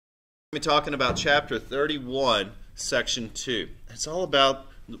We're talking about chapter 31, section 2. It's all about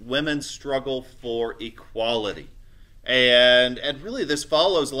women's struggle for equality. And really this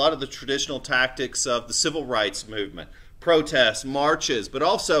follows a lot of the traditional tactics of the civil rights movement. Protests, marches, but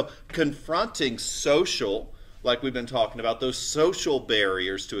also confronting social, like we've been talking about, those social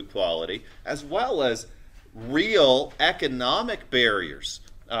barriers to equality, as well as real economic barriers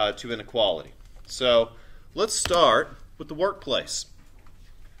to inequality. So let's start with the workplace.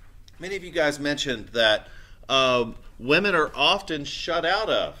 Many of you guys mentioned that women are often shut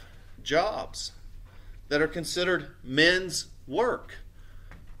out of jobs that are considered men's work.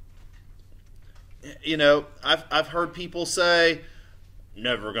 You know, I've heard people say,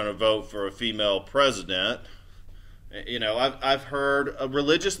 never going to vote for a female president. You know, I've heard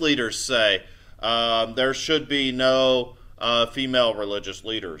religious leaders say there should be no female religious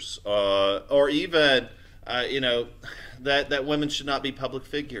leaders, or even you know, that women should not be public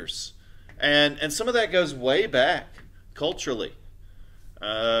figures. And some of that goes way back culturally.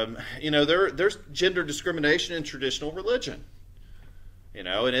 You know, there's gender discrimination in traditional religion. You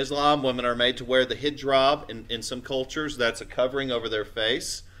know, in Islam, women are made to wear the hijab. In some cultures, that's a covering over their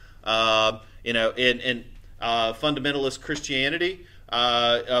face. You know, in fundamentalist Christianity,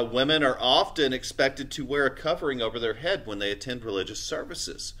 women are often expected to wear a covering over their head when they attend religious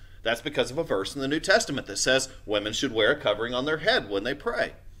services. That's because of a verse in the New Testament that says women should wear a covering on their head when they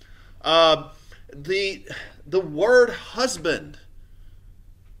pray. The word husband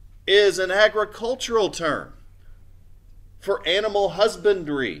is an agricultural term for animal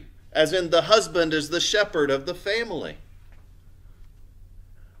husbandry, as in the husband is the shepherd of the family.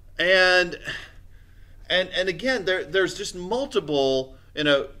 And again, there's just multiple, you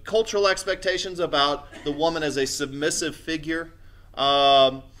know, cultural expectations about the woman as a submissive figure.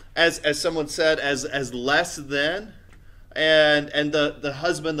 As someone said, as less than, and the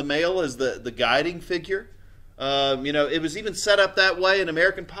husband, the male, is the guiding figure. You know, it was even set up that way in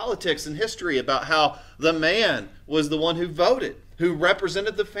American politics and history about how the man was the one who voted, who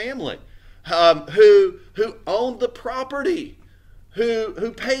represented the family, who owned the property,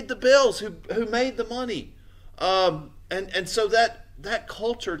 who paid the bills, who made the money, and so that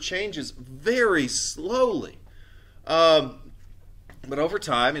culture changes very slowly. But over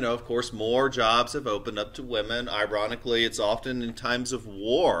time, you know, of course, more jobs have opened up to women. Ironically, it's often in times of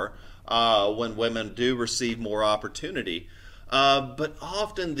war when women do receive more opportunity. But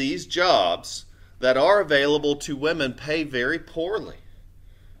often these jobs that are available to women pay very poorly.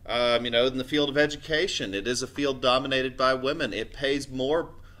 You know, in the field of education, it is a field dominated by women. It pays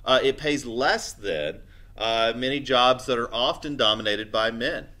less than many jobs that are often dominated by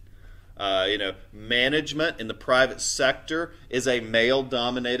men. You know, management in the private sector is a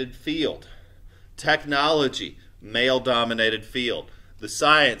male-dominated field. Technology, male-dominated field. The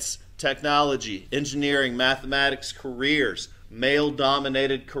science, technology, engineering, mathematics careers,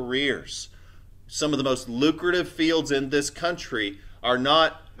 male-dominated careers. Some of the most lucrative fields in this country are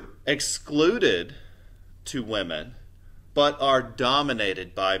not excluded to women, but are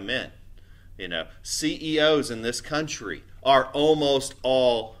dominated by men. You know, CEOs in this country are almost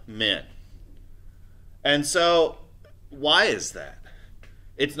all men. And so, why is that?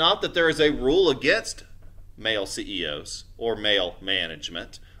 It's not that there is a rule against male CEOs or male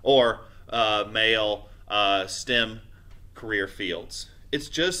management or male STEM career fields. It's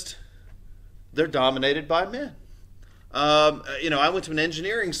just they're dominated by men. You know, I went to an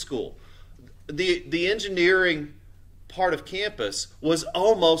engineering school. The engineering part of campus was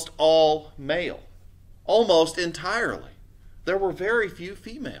almost all male, almost entirely. There were very few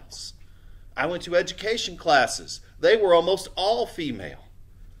females. I went to education classes. They were almost all female.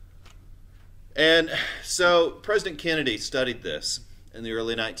 And so President Kennedy studied this in the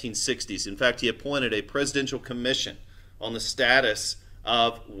early 1960s. In fact, he appointed a presidential commission on the status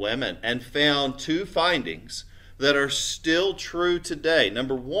of women and found two findings that are still true today.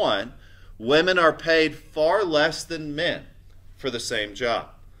 Number one, women are paid far less than men for the same job.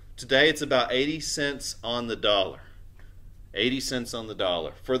 Today it's about 80 cents on the dollar. 80 cents on the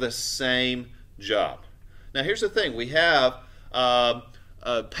dollar for the same job. Now here's the thing, we have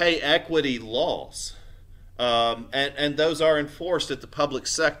pay equity laws, and those are enforced at the public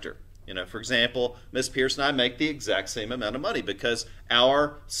sector. You know, for example, Ms. Pierce and I make the exact same amount of money because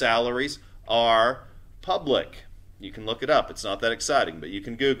our salaries are public. You can look it up. It's not that exciting, but you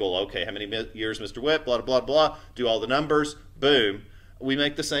can Google, okay, how many years Mr. Whip, blah, blah, blah, do all the numbers, boom, we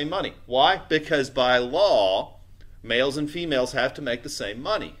make the same money. Why? Because by law, males and females have to make the same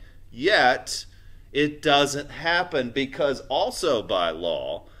money. Yet, it doesn't happen because also by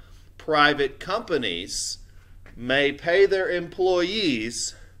law, private companies may pay their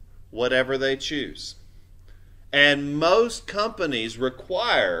employees whatever they choose. And most companies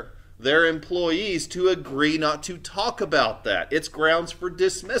require their employees to agree not to talk about that. It's grounds for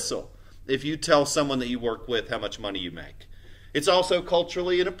dismissal if you tell someone that you work with how much money you make. It's also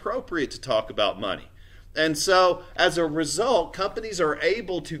culturally inappropriate to talk about money. And so, as a result, companies are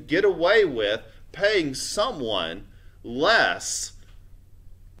able to get away with paying someone less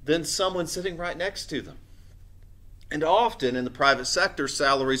than someone sitting right next to them. And often in the private sector,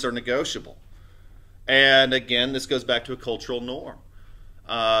 salaries are negotiable. And again, this goes back to a cultural norm.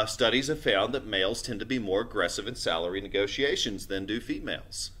 Studies have found that males tend to be more aggressive in salary negotiations than do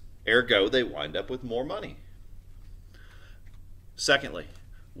females. Ergo, they wind up with more money. Secondly,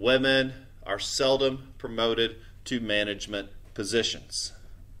 women are seldom promoted to management positions.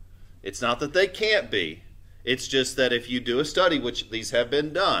 It's not that they can't be. It's just that if you do a study, which these have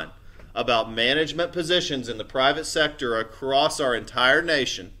been done, about management positions in the private sector across our entire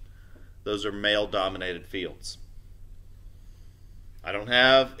nation, those are male-dominated fields. I don't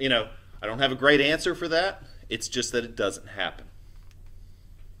have a great answer for that. It's just that it doesn't happen.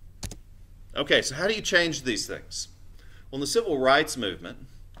 Okay, so how do you change these things? Well, in the civil rights movement,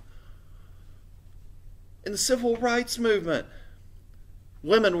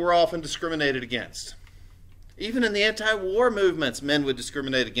 women were often discriminated against. Even in the anti-war movements, men would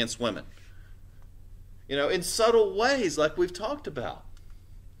discriminate against women. In subtle ways like we've talked about.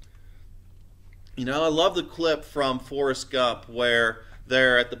 I love the clip from Forrest Gump where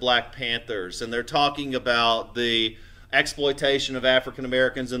they're at the Black Panthers and they're talking about the exploitation of African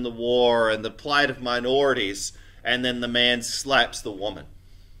Americans in the war and the plight of minorities, and then the man slaps the woman.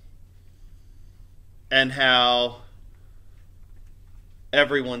 And how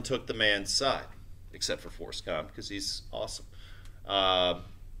everyone took the man's side, except for Forrest Gump, because he's awesome.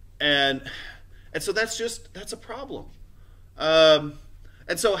 And so that's a problem. And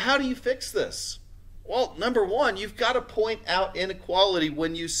so how do you fix this? Well, number one, you've got to point out inequality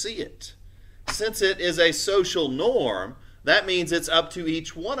when you see it. Since it is a social norm, that means it's up to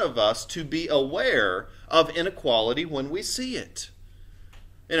each one of us to be aware of inequality when we see it.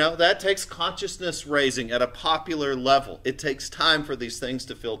 That takes consciousness raising at a popular level. It takes time for these things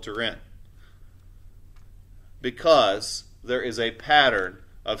to filter in. Because there is a pattern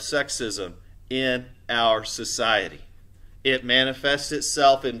of sexism in our society. It manifests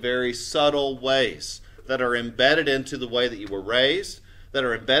itself in very subtle ways that are embedded into the way that you were raised, that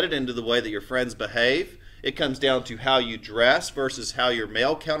are embedded into the way that your friends behave. It comes down to how you dress versus how your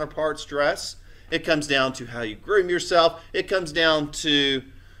male counterparts dress. It comes down to how you groom yourself. It comes down to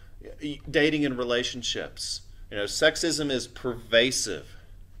dating and relationships. Sexism is pervasive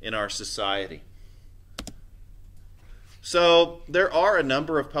in our society. So there are a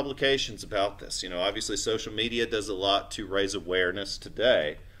number of publications about this. Obviously social media does a lot to raise awareness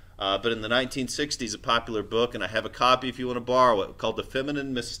today. But in the 1960s, a popular book, and I have a copy if you want to borrow it, called The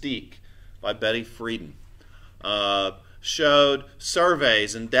Feminine Mystique by Betty Friedan, showed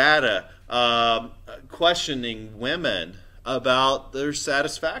surveys and data questioning women about their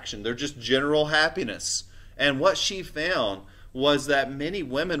satisfaction, their just general happiness. And what she found was that many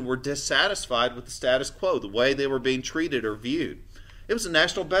women were dissatisfied with the status quo, the way they were being treated or viewed. It was a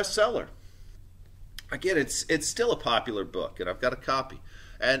national bestseller. Again, it's still a popular book, and I've got a copy.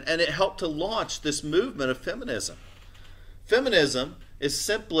 And it helped to launch this movement of feminism. Feminism is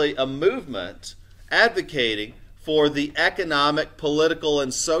simply a movement advocating for the economic, political,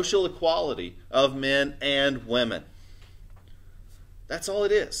 and social equality of men and women. That's all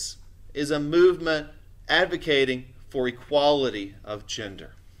it is a movement advocating for equality of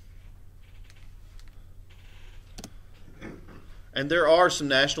gender. And there are some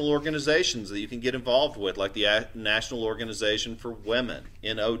national organizations that you can get involved with, like the National Organization for Women,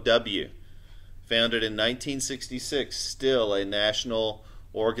 NOW, founded in 1966, still a national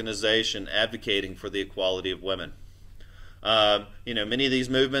organization advocating for the equality of women. Many of these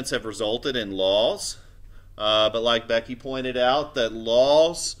movements have resulted in laws, but like Becky pointed out, that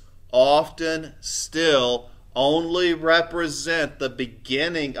laws often still only represent the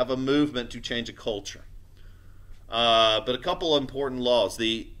beginning of a movement to change a culture. But a couple of important laws.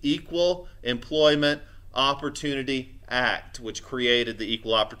 The Equal Employment Opportunity Act, which created the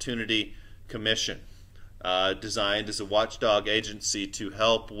Equal Opportunity Commission, designed as a watchdog agency to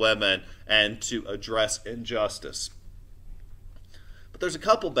help women and to address injustice. But there's a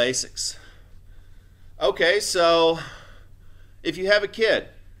couple basics. Okay, so if you have a kid,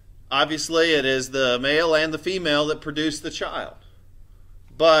 obviously it is the male and the female that produce the child.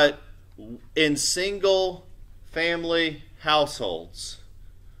 But in single family households,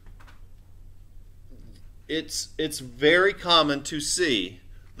 it's very common to see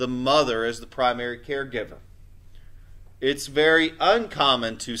the mother as the primary caregiver. It's very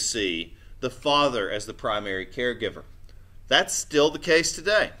uncommon to see the father as the primary caregiver. That's still the case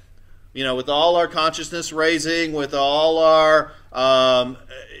today. You know, with all our consciousness raising, with all our,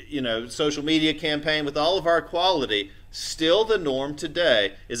 social media campaign, with all of our equality, still the norm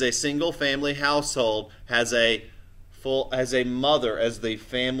today is a single family household has a mother as the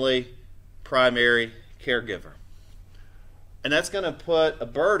family primary caregiver. And that's going to put a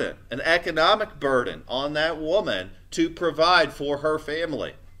burden, an economic burden on that woman to provide for her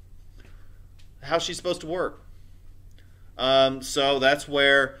family. How's she supposed to work? So that's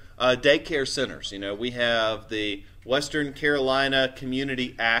where daycare centers, we have the Western Carolina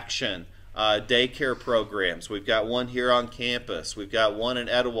Community Action daycare programs. We've got one here on campus. We've got one in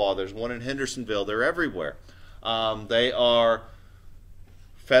Etowah. There's one in Hendersonville. They're everywhere. They are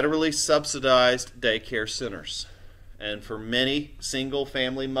federally subsidized daycare centers. And for many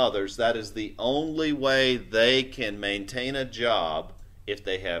single-family mothers, that is the only way they can maintain a job if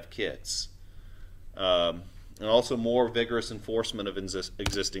they have kids. And also more vigorous enforcement of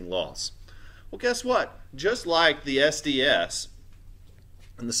existing laws. Well, guess what? Just like the SDS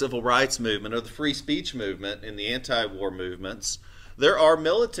and the civil rights movement or the free speech movement and the anti-war movements, there are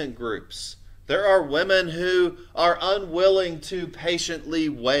militant groups. There are women who are unwilling to patiently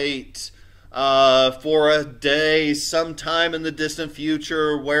wait for a day sometime in the distant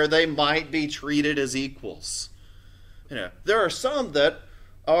future where they might be treated as equals. There are some that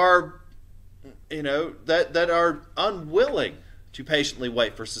are, that are unwilling to patiently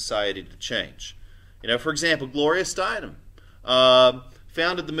wait for society to change. For example, Gloria Steinem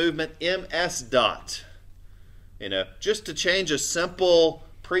founded the movement MS-DOT, just to change a simple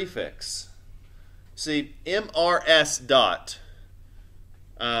prefix. See, MRS-DOT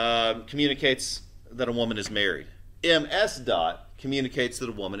communicates that a woman is married. MS-DOT communicates that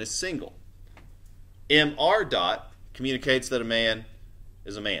a woman is single. MR-DOT communicates that a man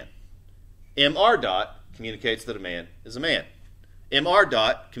is a man. MR-DOT communicates that a man is a man.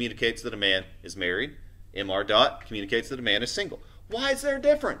 MR-DOT communicates that a man is married. MR-DOT communicates that a man is single. Why is there a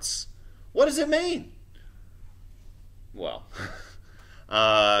difference? What does it mean? Well,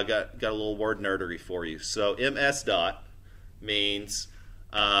 got a little word nerdery for you. So MS-DOT means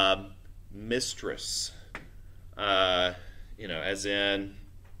mistress, as in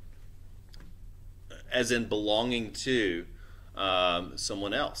belonging to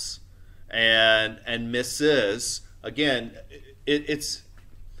someone else, and Mrs. Again, it's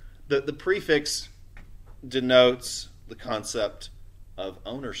the prefix denotes the concept of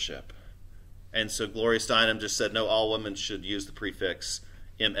ownership, and so Gloria Steinem just said no, all women should use the prefix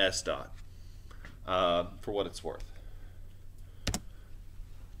MS-DOT for what it's worth.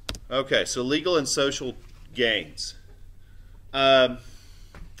 Okay, so legal and social gains.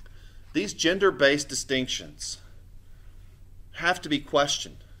 These gender-based distinctions have to be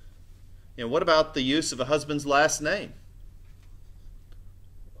questioned. What about the use of a husband's last name?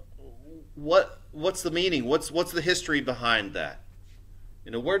 What's the meaning? What's the history behind that?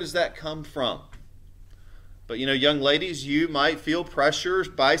 Where does that come from? But young ladies, you might feel pressure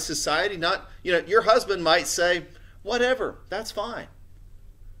by society. Your husband might say, "Whatever, that's fine."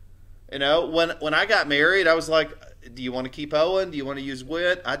 When I got married, I was like, "Do you want to keep Owen? Do you want to use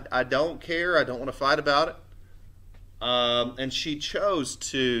Whit? I don't care. I don't want to fight about it." And she chose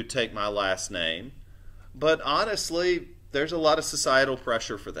to take my last name. But honestly, there's a lot of societal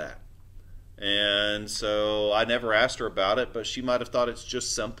pressure for that. And so I never asked her about it, but she might have thought it's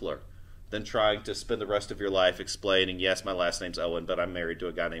just simpler than trying to spend the rest of your life explaining, yes, my last name's Owen, but I'm married to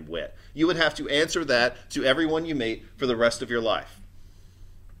a guy named Whit. You would have to answer that to everyone you meet for the rest of your life.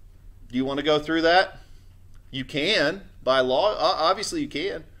 Do you want to go through that? You can. By law, obviously you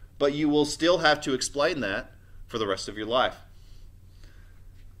can. But you will still have to explain that for the rest of your life.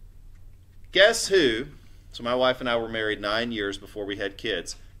 Guess who? So my wife and I were married 9 years before we had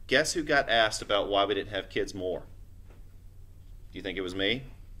kids. Guess who got asked about why we didn't have kids more? Do you think it was me?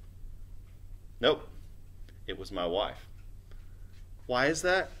 Nope. It was my wife. Why is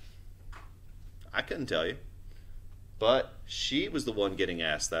that? I couldn't tell you. But she was the one getting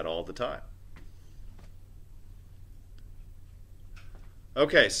asked that all the time.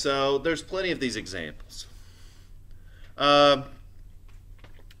 Okay, so there's plenty of these examples.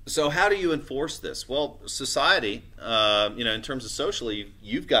 So how do you enforce this? Well, society, in terms of socially,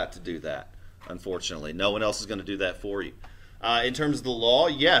 you've got to do that, unfortunately. No one else is going to do that for you. In terms of the law,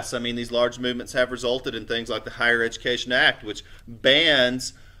 yes. These large movements have resulted in things like the Higher Education Act, which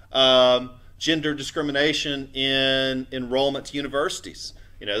bans gender discrimination in enrollment to universities.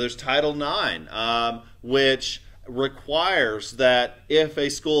 There's Title IX, which requires that if a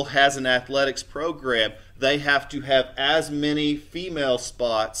school has an athletics program, they have to have as many female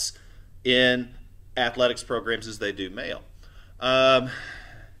spots in athletics programs as they do male. The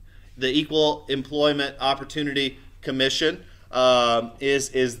Equal Employment Opportunity Commission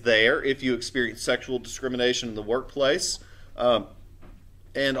is there if you experience sexual discrimination in the workplace,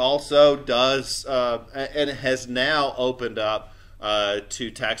 and also does and it has now opened up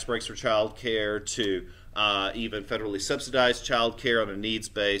to tax breaks for child care, to even federally subsidized child care on a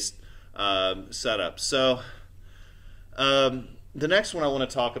needs-based setup. So the next one I want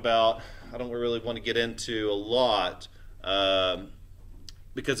to talk about, I don't really want to get into a lot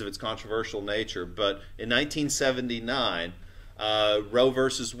because of its controversial nature, but in 1979, Roe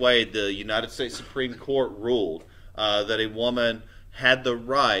versus Wade, the United States Supreme Court ruled that a woman had the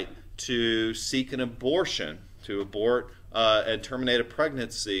right to seek an abortion, to abort and terminate a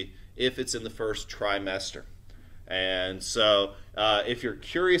pregnancy if it's in the first trimester. And so if you're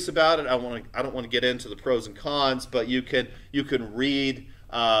curious about it, I don't want to get into the pros and cons, but you can read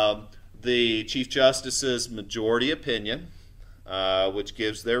the Chief Justice's majority opinion, which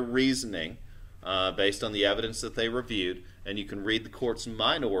gives their reasoning based on the evidence that they reviewed, and you can read the court's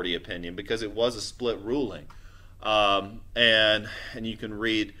minority opinion because it was a split ruling, and you can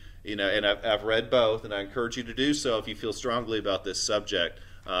read, and I've read both, and I encourage you to do so if you feel strongly about this subject.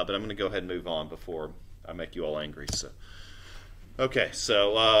 But I'm going to go ahead and move on before I make you all angry. So, okay.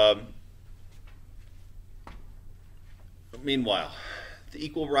 So, meanwhile, the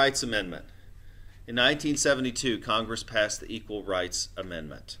Equal Rights Amendment. In 1972, Congress passed the Equal Rights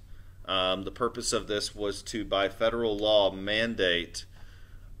Amendment. The purpose of this was to, by federal law, mandate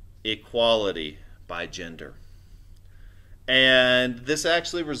equality by gender. And this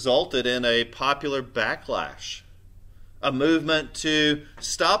actually resulted in a popular backlash, a movement to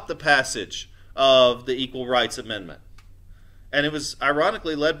stop the passage of the Equal Rights Amendment. And it was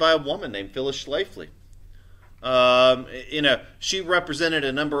ironically led by a woman named Phyllis Schlafly. She represented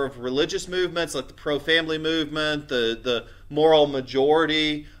a number of religious movements like the pro-family movement, the moral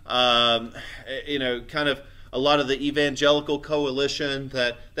majority, kind of a lot of the evangelical coalition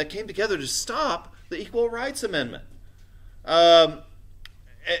that came together to stop the Equal Rights Amendment.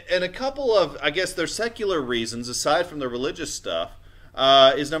 And a couple of, I guess, their secular reasons, aside from the religious stuff,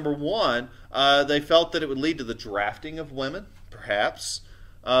 is number one, they felt that it would lead to the drafting of women, perhaps,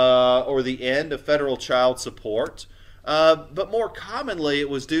 or the end of federal child support. But more commonly, it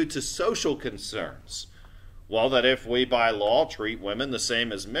was due to social concerns. Well, that if we by law treat women the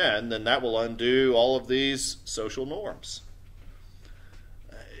same as men, then that will undo all of these social norms.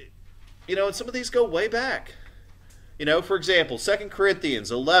 And some of these go way back. For example, 2 Corinthians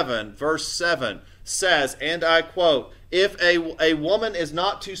 11, verse 7 says, and I quote, if a woman is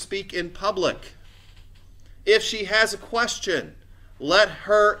not to speak in public, if she has a question, let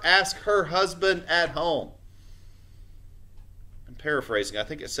her ask her husband at home. I'm paraphrasing. I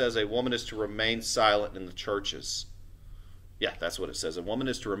think it says a woman is to remain silent in the churches. Yeah, that's what it says. A woman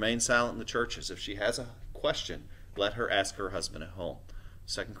is to remain silent in the churches. If she has a question, let her ask her husband at home.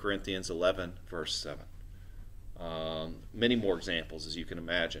 2 Corinthians 11, verse 7. Many more examples, as you can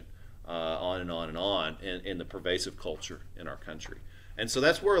imagine, on and on and on in the pervasive culture in our country. And so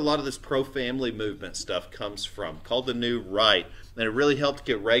that's where a lot of this pro-family movement stuff comes from, called the New Right. And it really helped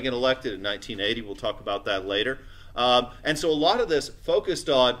get Reagan elected in 1980. We'll talk about that later. And so a lot of this focused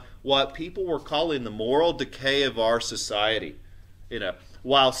on what people were calling the moral decay of our society.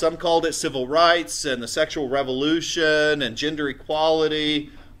 While some called it civil rights and the sexual revolution and gender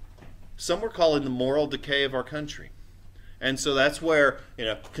equality, some were calling the moral decay of our country. And so that's where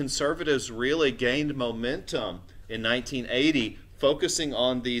conservatives really gained momentum in 1980, focusing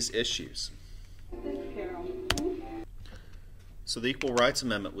on these issues. So the Equal Rights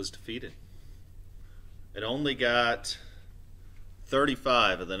Amendment was defeated. It only got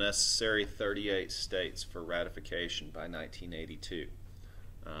 35 of the necessary 38 states for ratification by 1982,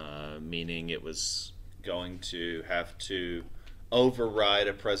 meaning it was going to have to override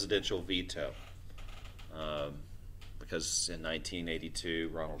a presidential veto, because in 1982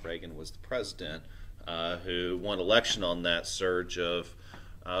 Ronald Reagan was the president who won election on that surge of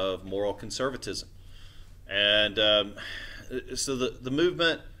moral conservatism. And so the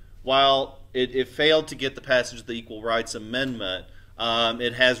movement, while it failed to get the passage of the Equal Rights Amendment,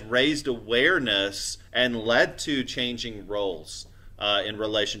 it has raised awareness and led to changing roles in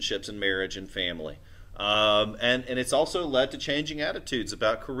relationships and marriage and family. And it's also led to changing attitudes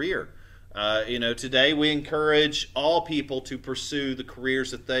about career. Today we encourage all people to pursue the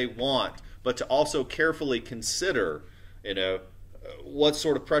careers that they want, but to also carefully consider, what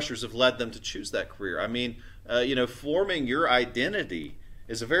sort of pressures have led them to choose that career. I mean, forming your identity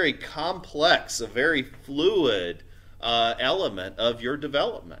is a very complex, a very fluid element of your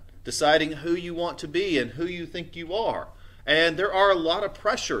development. Deciding who you want to be and who you think you are. And there are a lot of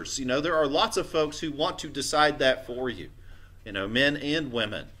pressures. There are lots of folks who want to decide that for you, men and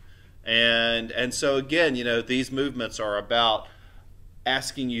women. And so again, these movements are about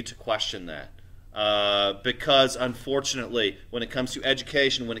asking you to question that. Because unfortunately, when it comes to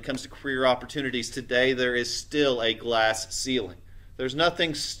education, when it comes to career opportunities today, there is still a glass ceiling. There's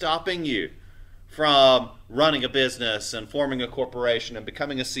nothing stopping you from running a business and forming a corporation and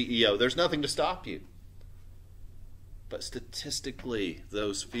becoming a CEO. There's nothing to stop you. But statistically,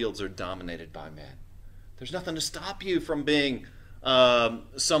 those fields are dominated by men. There's nothing to stop you from being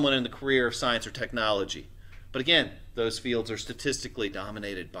someone in the career of science or technology. But again, those fields are statistically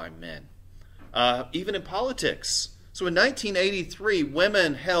dominated by men. Even in politics. So in 1983,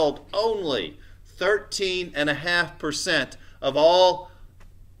 women held only 13.5% of all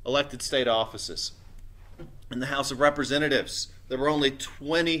elected state offices. In the House of Representatives, there were only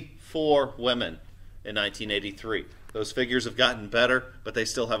 24 women in 1983. Those figures have gotten better, but they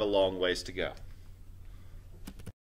still have a long ways to go.